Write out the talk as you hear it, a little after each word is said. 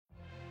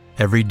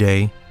Every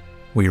day,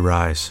 we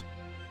rise,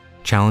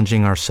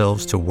 challenging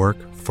ourselves to work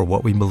for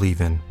what we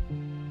believe in.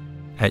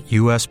 At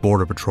U.S.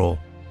 Border Patrol,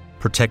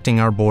 protecting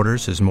our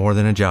borders is more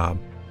than a job.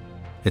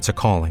 It's a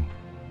calling.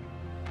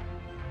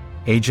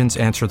 Agents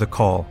answer the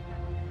call,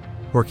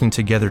 working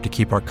together to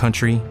keep our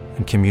country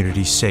and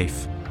communities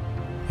safe.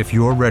 If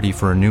you're ready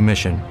for a new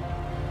mission,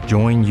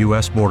 join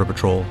U.S. Border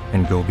Patrol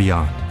and go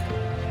beyond.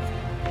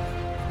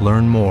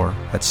 Learn more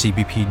at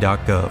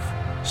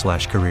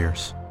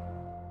cbp.gov/careers.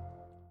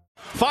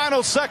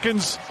 Final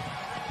seconds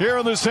here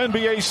in this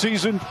NBA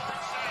season.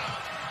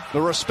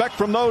 The respect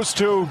from those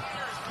two.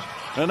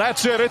 And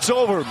that's it. It's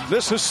over.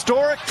 This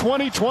historic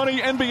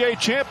 2020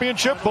 NBA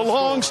championship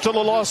belongs to the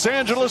Los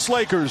Angeles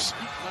Lakers.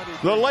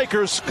 The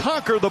Lakers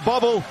conquer the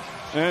bubble,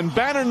 and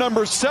banner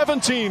number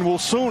 17 will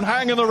soon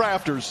hang in the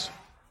rafters.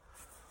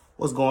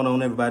 What's going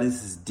on, everybody?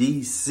 This is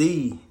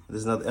DC. This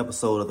is another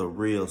episode of the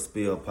Real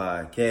Spill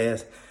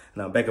Podcast.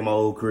 And I'm back in my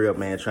old crib,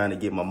 man, trying to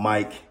get my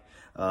mic.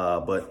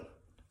 But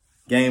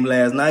game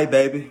last night,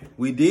 baby.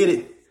 We did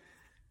it.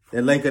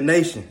 That Laker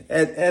Nation,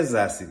 as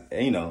I see,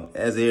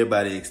 as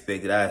everybody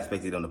expected, I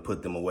expected them to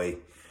put them away,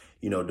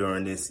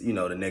 during this,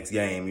 the next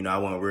game. I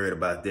wasn't worried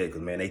about that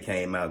because, man, they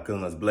came out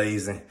guns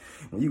blazing.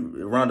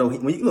 You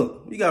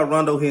got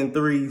Rondo hitting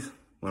threes.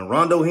 When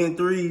Rondo hitting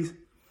threes,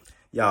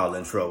 y'all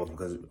in trouble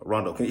because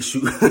Rondo can't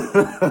shoot.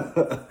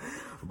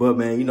 But,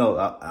 man,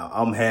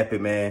 I'm happy,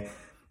 man.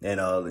 And,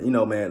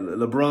 man,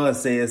 LeBron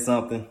said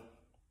something.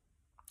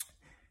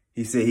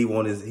 He said he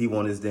want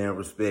his damn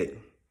respect.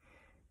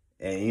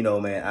 And,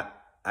 man,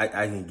 I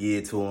can give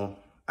it to him.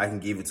 I can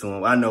give it to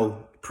him. I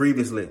know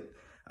previously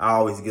I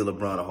always give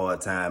LeBron a hard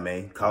time,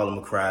 man. Call him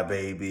a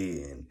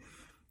crybaby and,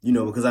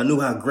 because I knew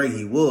how great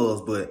he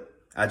was, but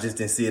I just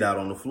didn't see it out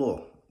on the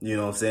floor. You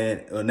know what I'm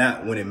saying? Or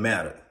not when it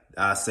mattered.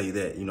 I say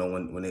that,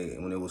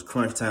 when it was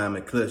crunch time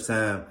and clutch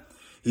time,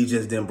 he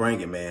just didn't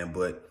bring it, man.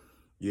 But,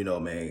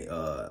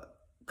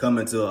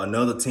 coming to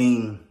another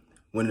team,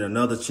 winning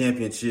another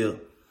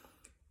championship,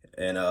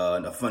 and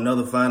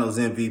another Finals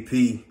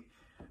MVP.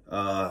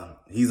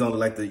 He's only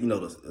like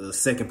the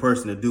second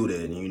person to do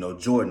that. And,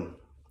 Jordan,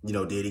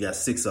 did. He got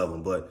 6 of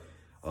them, but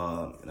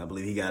and I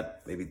believe he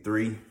got maybe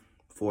 3,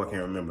 4. I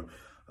can't remember.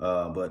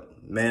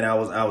 But man, I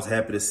was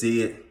happy to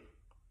see it.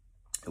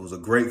 It was a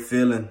great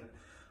feeling.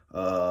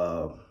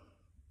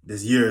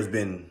 This year has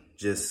been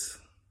it's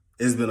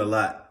been a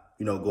lot,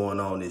 going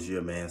on this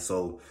year, man.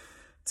 So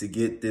to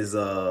get this,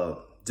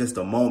 just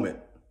a moment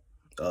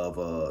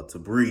of, to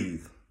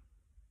breathe,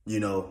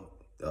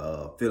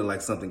 feeling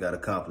like something got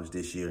accomplished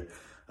this year.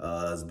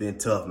 It's been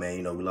tough,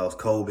 man. We lost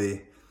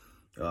Kobe.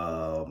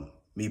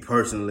 Me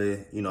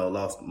personally,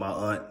 lost my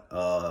aunt.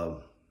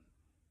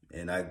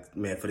 And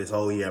for this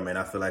whole year, man,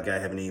 I feel like I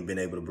haven't even been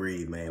able to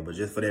breathe, man. But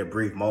just for that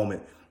brief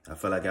moment, I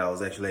felt like I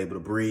was actually able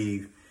to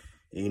breathe,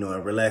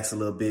 and relax a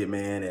little bit,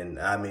 man. And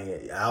I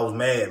was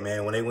mad,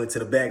 man. When they went to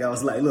the back, I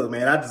was like, look,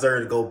 man, I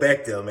deserve to go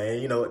back there,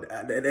 man.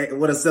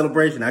 What a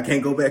celebration. I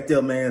can't go back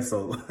there, man.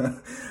 So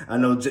I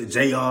know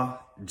JR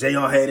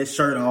had his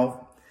shirt off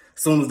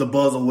as soon as the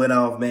buzzer went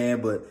off,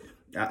 man. But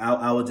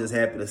I was just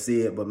happy to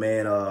see it. But,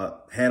 man,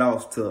 hat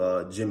off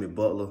to Jimmy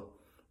Butler.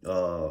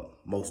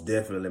 Most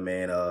definitely,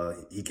 man.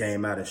 He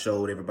came out and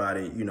showed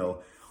everybody,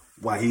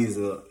 why he's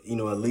a,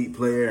 elite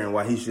player and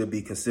why he should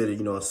be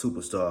considered, a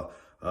superstar.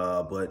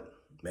 But,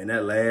 man,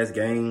 that last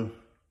game,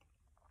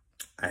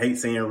 I hate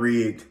saying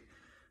rigged,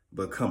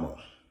 but come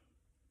on.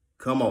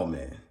 Come on,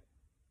 man.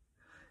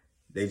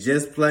 They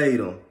just played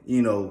them,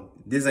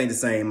 This ain't the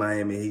same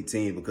Miami Heat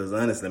team because,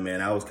 honestly,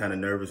 man, I was kind of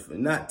nervous.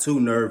 Not too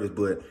nervous,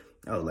 but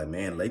I was like,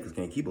 man, Lakers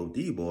can't keep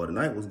OD, boy.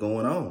 Tonight, what's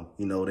going on?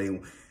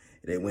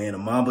 They wearing the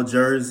Mamba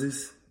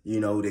jerseys.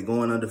 They're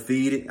going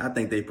undefeated. I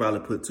think they probably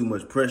put too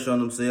much pressure on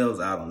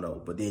themselves. I don't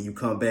know. But then you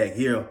come back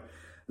here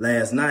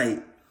last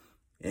night,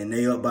 and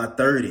they up by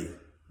 30.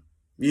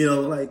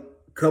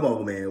 Come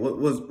on, man.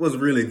 What's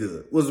really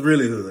good? What's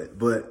really good?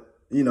 But,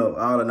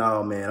 all in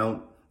all,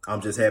 man,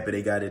 I'm just happy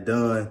they got it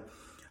done.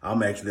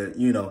 I'm actually,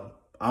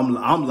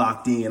 I'm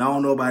locked in. I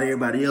don't know about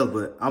everybody else,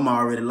 but I'm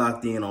already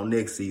locked in on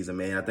next season,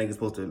 man. I think it's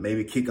supposed to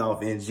maybe kick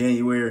off in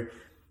January.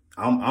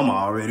 I'm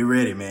already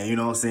ready, man. You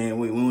know what I'm saying?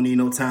 We don't need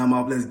no time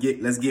off. Let's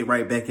get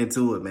right back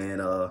into it, man.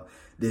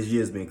 This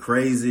year's been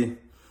crazy.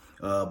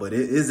 But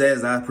it is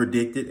as I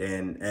predicted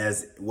and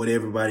as what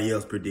everybody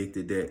else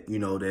predicted that,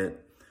 that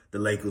the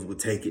Lakers would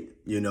take it,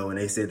 and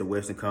they said the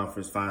Western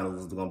Conference Finals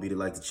was going to be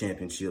like the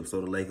championship.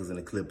 So the Lakers and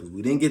the Clippers.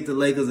 We didn't get the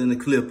Lakers and the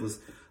Clippers,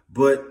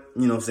 but,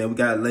 we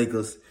got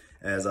Lakers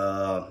as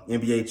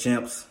NBA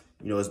champs.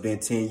 It's been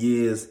 10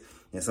 years.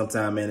 And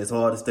sometimes, man, it's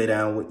hard to stay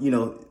down with,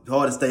 your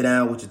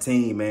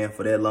team, man,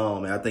 for that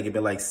long, man. I think it's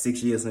been like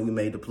 6 years since we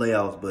made the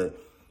playoffs, but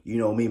you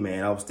know me,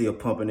 man, I was still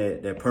pumping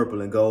that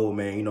purple and gold,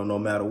 man. No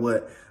matter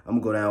what, I'm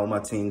going to go down with my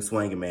team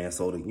swinging, man.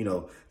 So,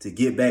 to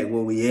get back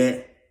where we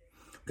at,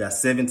 got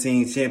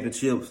 17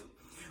 championships.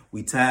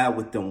 We tied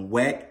with them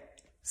whack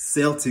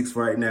Celtics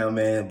right now,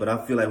 man. But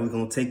I feel like we're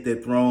going to take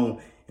that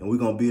throne and we're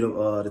going to beat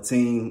the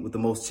team with the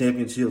most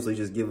championships. So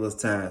just give us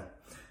time.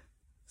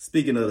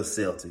 Speaking of the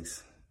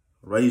Celtics,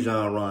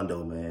 Rajon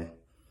Rondo, man.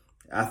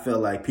 I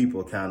felt like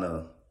people kind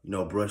of,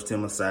 brushed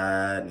him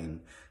aside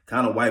and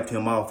kind of wiped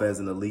him off as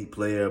an elite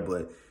player.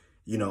 But,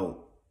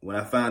 when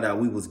I found out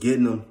we was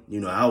getting him,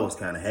 I was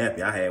kind of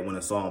happy. I had when I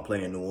saw him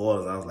play in New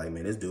Orleans, I was like,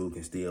 man, this dude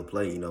can still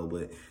play,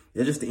 But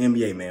it's just the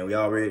NBA, man. We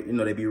already,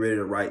 they be ready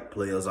to write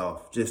players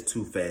off just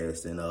too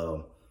fast. And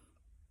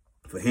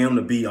for him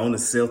to be on the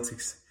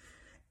Celtics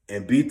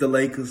and beat the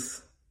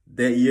Lakers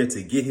that year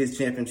to get his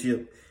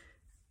championship,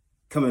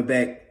 coming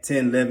back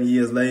 10, 11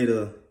 years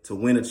later to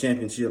win a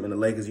championship in the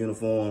Lakers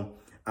uniform,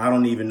 I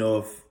don't even know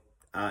if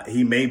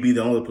he may be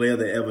the only player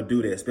that ever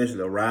do that,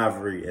 especially a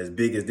rivalry as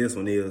big as this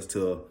one is,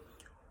 to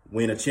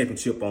win a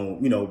championship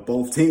on,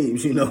 both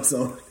teams,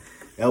 So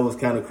that was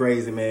kind of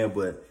crazy, man.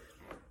 But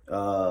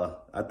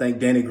I think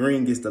Danny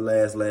Green gets the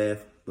last laugh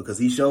because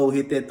he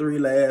hit that three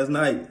last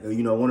night,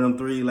 one of them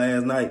three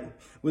last night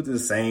with the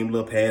same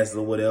little passes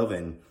or whatever.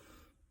 And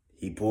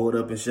he pulled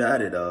up and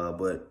shot it.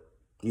 But,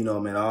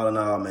 man, all in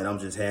all, man, I'm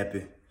just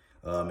happy.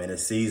 Man,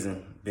 this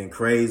season been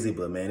crazy,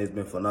 but, man, it's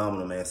been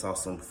phenomenal, man. Saw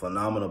some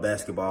phenomenal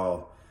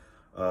basketball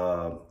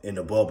in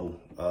the bubble.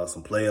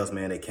 Some players,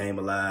 man, that came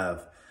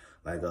alive,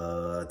 like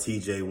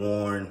T.J.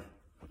 Warren.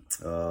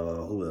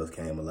 Who else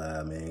came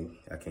alive, man?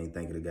 I can't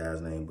think of the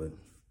guy's name, but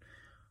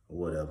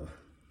whatever.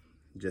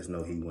 Just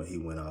know he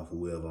went off,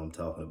 whoever I'm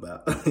talking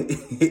about.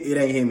 It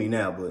ain't hit me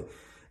now, but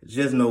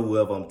just know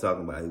whoever I'm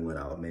talking about, he went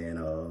off, man.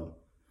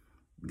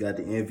 Got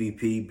the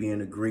MVP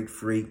being a Greek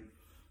freak.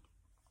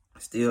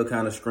 Still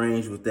kind of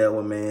strange with that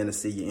one, man, to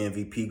see your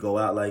MVP go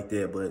out like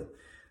that, but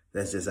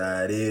that's just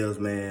how it is,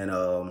 man.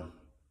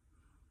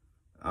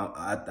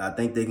 I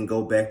think they can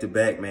go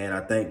back-to-back, man.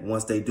 I think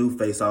once they do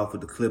face off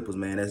with the Clippers,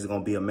 man, that's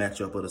going to be a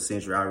matchup of the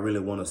century. I really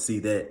want to see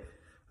that.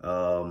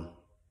 And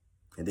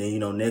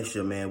then, next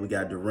year, man, we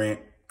got Durant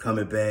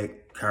coming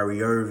back,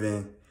 Kyrie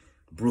Irving,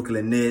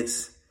 Brooklyn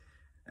Nets.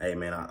 Hey,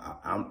 man,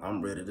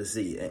 I'm ready to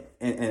see it.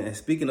 And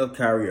speaking of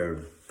Kyrie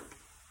Irving,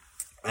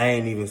 I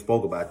ain't even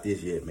spoke about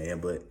this yet,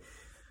 man, but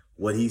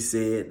what he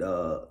said,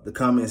 the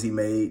comments he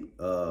made,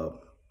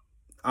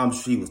 I'm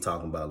sure he was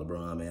talking about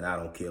LeBron, man. I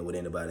don't care what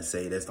anybody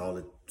say. That's the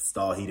only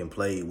star he done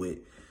played with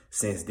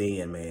since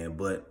then, man.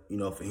 But,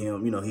 for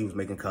him, he was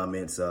making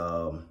comments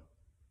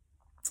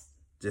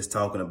just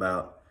talking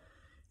about,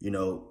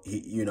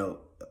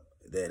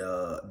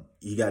 that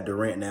he got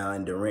Durant now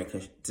and Durant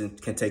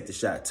can take the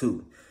shot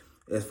too.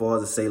 As far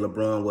as to say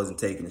LeBron wasn't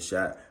taking the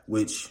shot,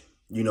 which,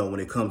 when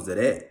it comes to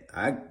that,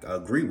 I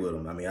agree with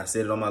him. I mean, I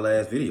said it on my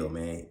last video,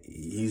 man.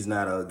 He's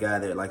not a guy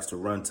that likes to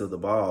run to the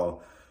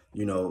ball,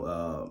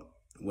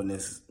 when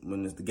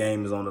the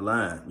game is on the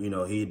line.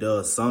 He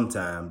does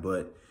sometime,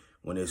 but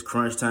when it's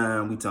crunch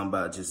time, we talking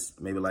about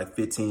just maybe like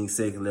 15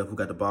 seconds left, who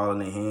got the ball in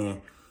their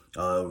hand.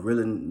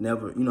 Really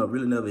never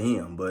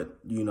him.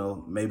 But,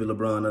 maybe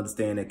LeBron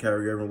understand that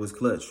Kyrie Irving was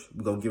clutch.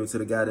 We're going to give it to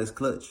the guy that's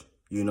clutch,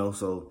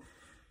 so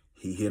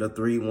he hit a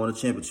three, won a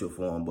championship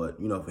for him. But,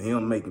 for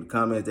him making the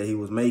comments that he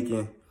was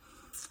making,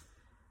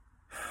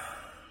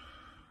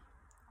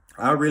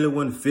 I really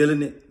wasn't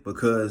feeling it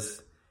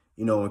because,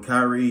 when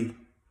Kyrie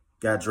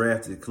got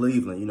drafted to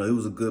Cleveland, he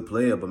was a good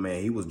player, but,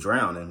 man, he was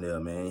drowning there,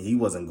 man. He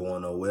wasn't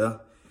going nowhere.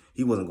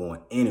 He wasn't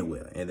going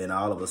anywhere. And then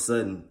all of a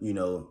sudden,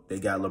 they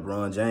got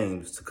LeBron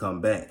James to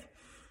come back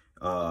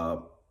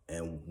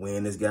and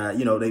win this guy.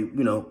 They,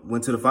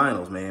 went to the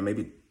finals, man,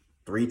 maybe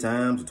 3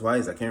 times or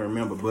twice. I can't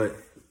remember, but,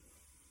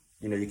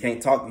 you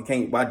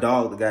can't, why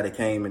dog the guy that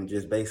came and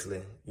just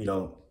basically,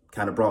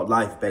 kind of brought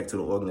life back to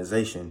the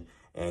organization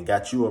and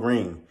got you a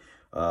ring.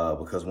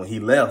 Because when he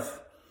left,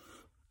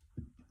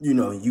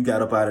 you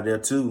got up out of there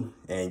too,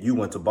 and you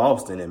went to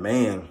Boston, and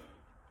man,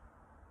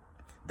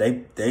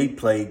 they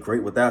played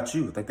great without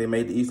you. I think they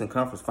made the Eastern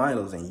Conference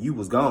Finals, and you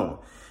was gone.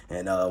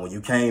 And when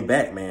you came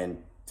back,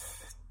 man,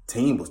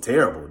 team was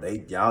terrible.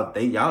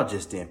 Y'all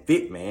just didn't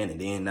fit, man.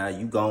 And then now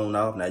you gone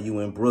off. Now you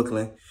in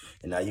Brooklyn,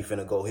 and now you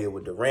finna go here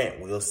with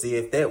Durant. We'll see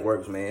if that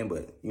works, man.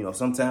 But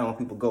sometimes when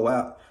people go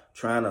out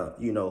trying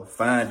to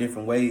find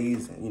different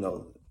ways, and,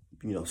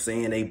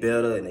 saying they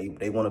better and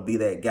they want to be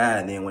that guy,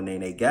 and then when they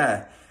that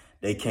guy,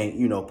 they can't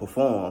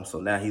perform.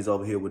 So now he's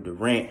over here with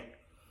Durant.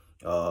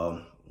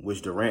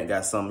 Which Durant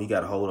got something he got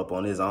to hold up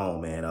on his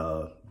own, man.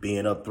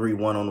 Being up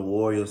 3-1 on the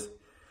Warriors,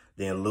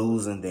 then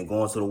losing, then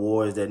going to the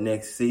Warriors that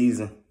next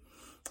season,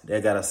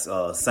 that got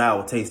a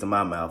sour taste in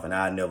my mouth, and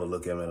I never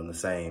look at them the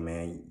same,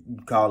 man.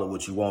 You call it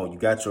what you want. You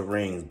got your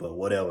rings, but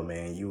whatever,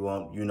 man. You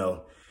want,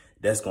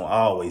 that's going to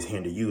always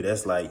hinder you.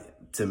 That's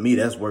like, to me,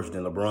 that's worse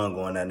than LeBron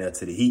going down there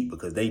to the Heat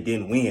because they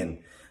didn't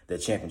win the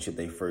championship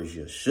they first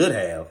year. Should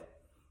have,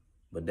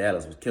 but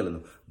Dallas was killing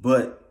them.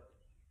 But,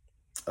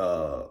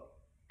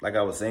 like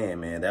I was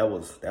saying, man, that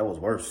was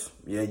worse.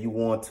 Yeah, you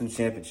won 2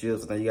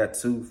 championships. I think you got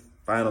 2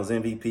 finals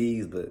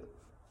MVPs, but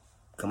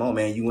come on,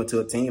 man, you went to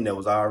a team that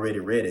was already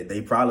ready.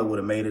 They probably would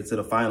have made it to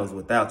the finals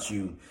without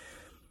you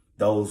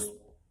those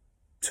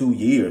 2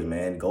 years,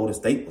 man. Golden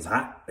State was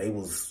hot. They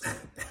was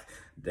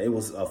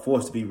a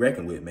force to be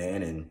reckoned with,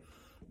 man. And,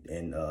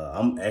 And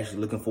I'm actually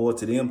looking forward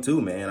to them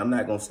too, man. I'm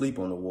not going to sleep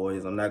on the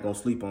Warriors. I'm not going to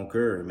sleep on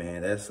Curry,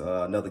 man. That's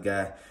another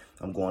guy.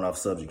 I'm going off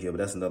subject here, but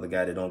that's another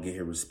guy that don't get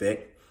his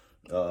respect.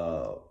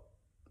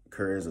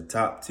 Curry is a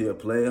top-tier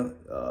player.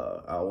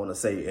 I want to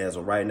say, as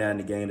of right now in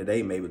the game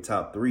today, maybe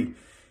top 3.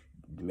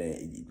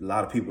 Man, a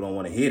lot of people don't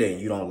want to hear that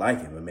and you don't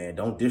like him. But, man,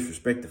 don't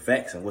disrespect the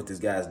facts and what this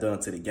guy's done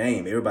to the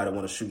game. Everybody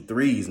want to shoot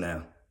threes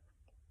now.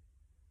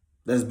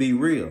 Let's be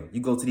real.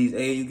 You go to these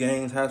AAU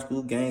games, high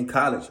school games,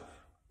 college,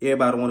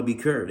 everybody want to be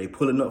Curry. They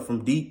pulling up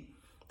from deep.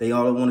 They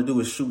all want to do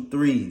is shoot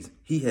threes.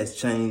 He has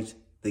changed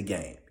the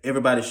game.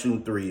 Everybody's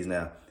shooting threes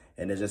now.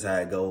 And that's just how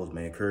it goes,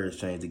 man. Curry has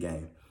changed the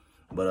game.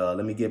 But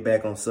let me get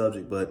back on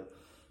subject. But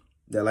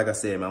yeah, like I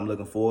said, man, I'm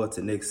looking forward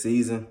to next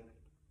season.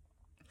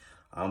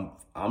 I'm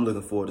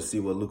looking forward to see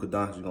what Luka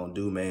Doncic is going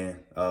to do, man.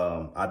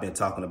 I've been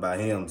talking about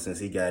him since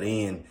he got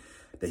in,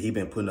 that he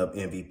been putting up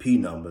MVP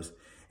numbers.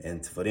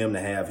 And for them to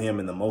have him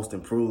in the most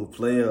improved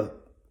player,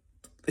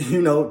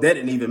 that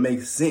didn't even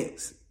make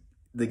sense.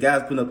 The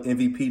guy's putting up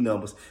MVP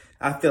numbers.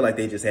 I feel like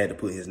they just had to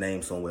put his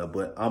name somewhere.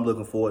 But I'm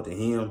looking forward to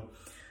him.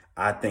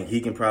 I think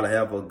he can probably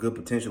have a good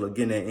potential of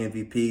getting that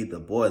MVP. The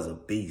boy's a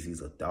beast.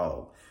 He's a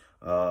dog.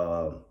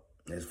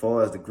 As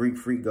far as the Greek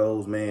Freak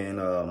goes, man,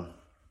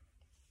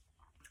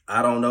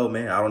 I don't know,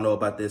 man. I don't know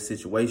about this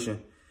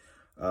situation.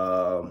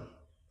 I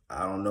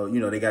don't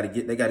know. They got to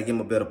give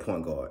him a better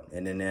point guard.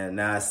 And then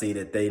now I see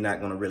that they not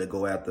going to really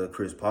go after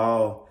Chris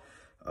Paul,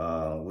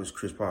 which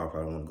Chris Paul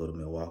probably want to go to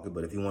Milwaukee.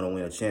 But if he want to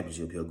win a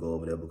championship, he'll go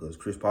over there because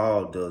Chris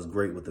Paul does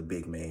great with the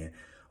big man,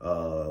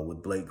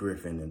 with Blake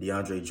Griffin and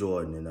DeAndre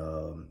Jordan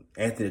and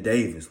Anthony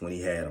Davis when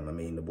he had him. I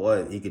mean, the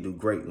boy, he could do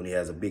great when he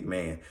has a big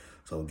man.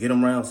 So get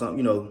him around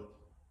something,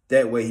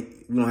 that way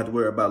you don't have to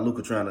worry about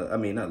Luka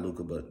not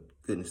Luka, but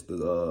goodness,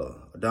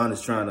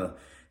 Adonis trying to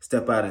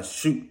step out and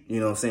shoot. You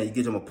know what I'm saying? You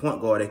get him a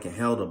point guard that can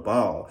handle the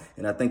ball.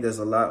 And I think that's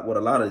what a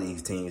lot of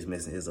these teams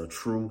missing is a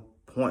true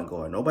point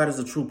guard. Nobody's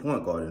a true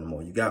point guard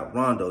anymore. You got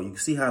Rondo. You can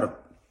see how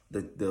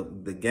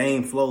the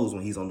game flows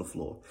when he's on the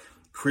floor.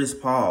 Chris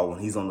Paul, when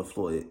he's on the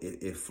floor,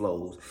 it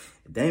flows.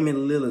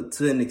 Damian Lillard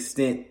to an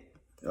extent,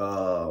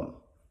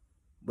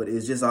 but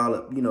it's just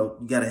all, you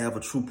got to have a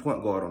true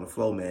point guard on the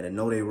floor, man, and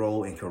know their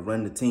role and can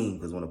run the team.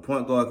 Because when a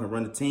point guard can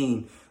run the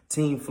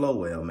team flow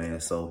well, man.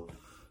 So,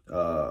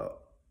 now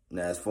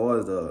as far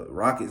as the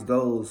Rockets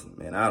goes,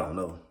 man, I don't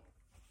know.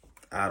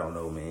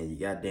 Man. You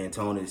got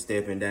D'Antoni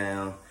stepping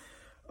down.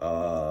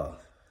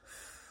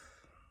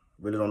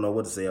 Really don't know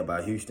what to say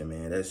about Houston,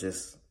 man. That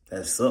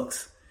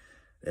sucks.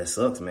 That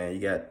sucks, man. You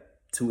got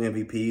 2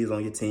 MVPs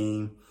on your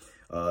team.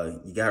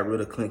 You got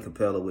rid of Clint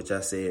Capella, which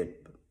I said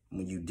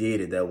when you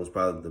did it, that was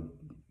probably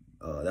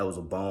that was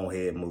a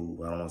bonehead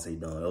move. I don't want to say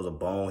done. That was a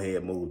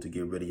bonehead move to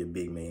get rid of your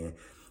big man.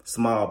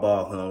 Small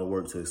ball can only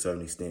work to a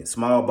certain extent.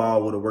 Small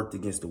ball would have worked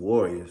against the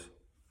Warriors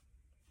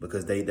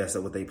because that's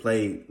what they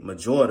played.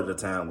 Majority of the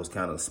time was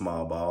kind of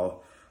small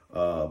ball,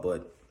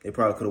 but it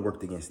probably could have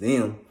worked against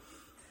them.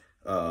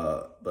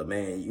 But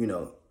man,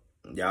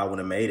 y'all would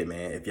have made it,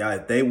 man.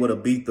 If they would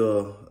have beat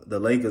the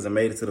Lakers and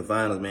made it to the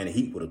finals, man, the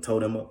Heat would have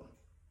towed them up.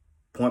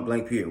 Point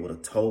blank period, would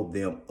have towed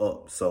them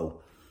up.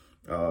 So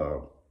I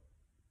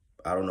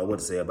don't know what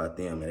to say about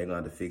them, man. They're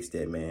gonna have to fix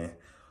that, man.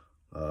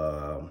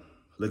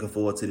 Looking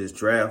forward to this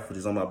draft, which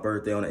is on my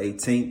birthday on the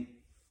 18th.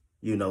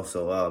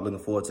 So looking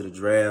forward to the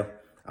draft.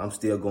 I'm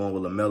still going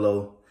with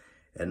LaMelo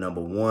at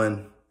number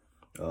 1.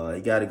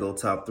 You got to go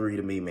top 3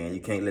 to me, man.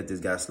 You can't let this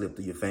guy slip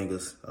through your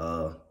fingers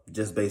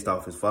just based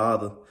off his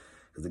father.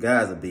 Because the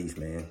guy's a beast,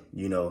 man.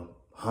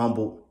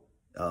 Humble.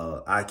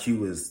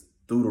 IQ is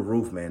through the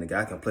roof, man. The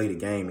guy can play the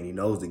game and he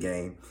knows the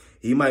game.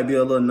 He might be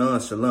a little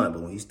nonchalant,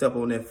 but when he step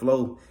on that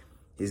floor,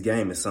 his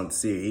game is something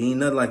serious. He ain't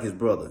nothing like his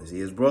brother. See,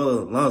 his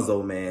brother,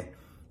 Lonzo, man,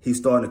 he's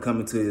starting to come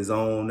into his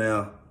own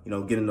now,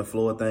 getting the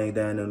floor thing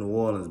down in New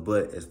Orleans.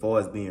 But as far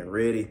as being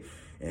ready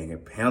and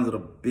can handle the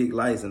big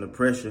lights and the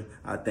pressure,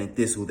 I think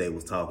this is who they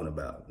was talking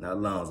about.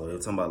 Not Lonzo. They were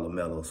talking about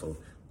LaMelo. So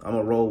I'm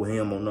going to roll with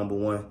him on number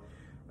 1.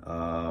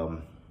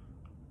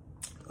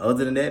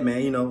 Other than that,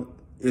 man,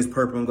 it's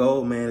purple and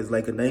gold, man. It's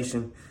Laker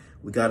Nation.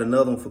 We got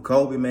another one for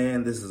Kobe,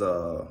 man. This is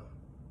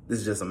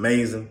just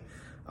amazing.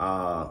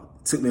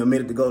 Took me a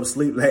minute to go to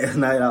sleep last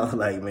night. I was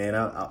like, man,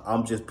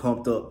 I'm just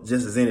pumped up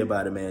just as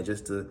anybody, man,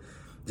 just to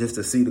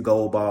see the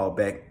gold ball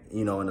back,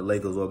 in the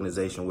Lakers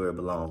organization where it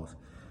belongs.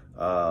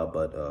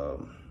 But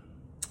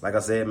like I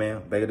said,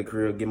 man, back at the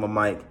crib, get my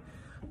mic.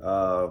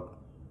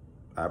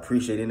 I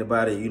appreciate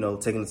anybody,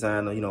 taking the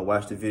time to,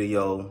 watch the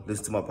video,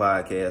 listen to my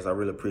podcast. I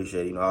really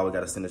appreciate it. I always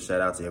got to send a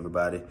shout out to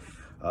everybody.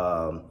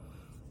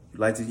 If you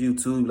like the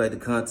YouTube, like the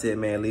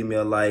content, man, leave me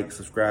a like,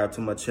 subscribe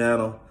to my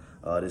channel.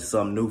 This is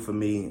something new for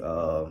me.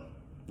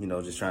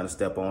 Just trying to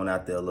step on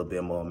out there a little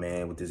bit more,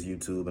 man, with this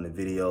YouTube and the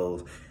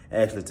videos.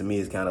 Actually, to me,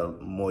 it's kind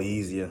of more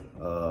easier.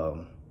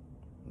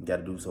 Got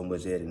to do so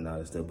much editing and all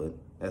that stuff, but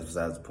that's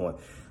besides the point.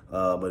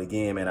 But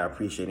again, man, I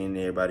appreciate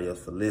everybody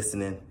else for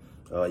listening.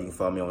 You can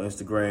follow me on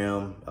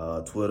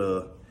Instagram,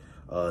 Twitter,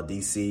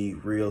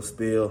 DC Real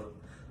Spill.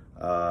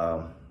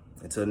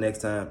 Until next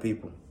time,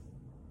 people.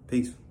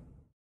 Peace.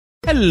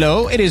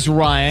 Hello, it is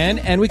Ryan,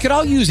 and we could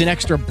all use an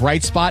extra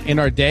bright spot in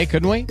our day,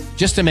 couldn't we?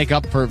 Just to make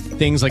up for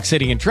things like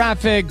sitting in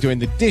traffic, doing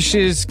the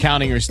dishes,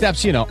 counting your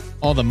steps, you know,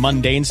 all the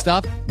mundane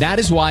stuff. That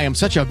is why I'm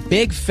such a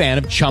big fan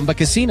of Chumba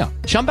Casino.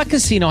 Chumba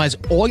Casino has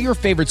all your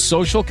favorite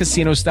social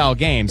casino-style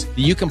games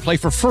that you can play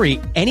for free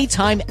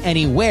anytime,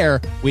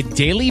 anywhere with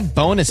daily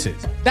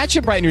bonuses. That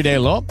should brighten your day a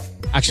little.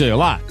 Actually, a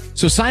lot.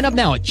 So sign up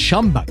now at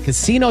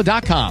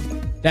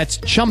ChumbaCasino.com. That's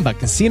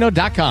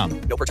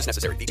ChumbaCasino.com. No purchase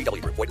necessary.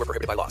 VGW Group. Void where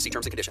prohibited by law. See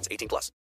terms and conditions. 18+.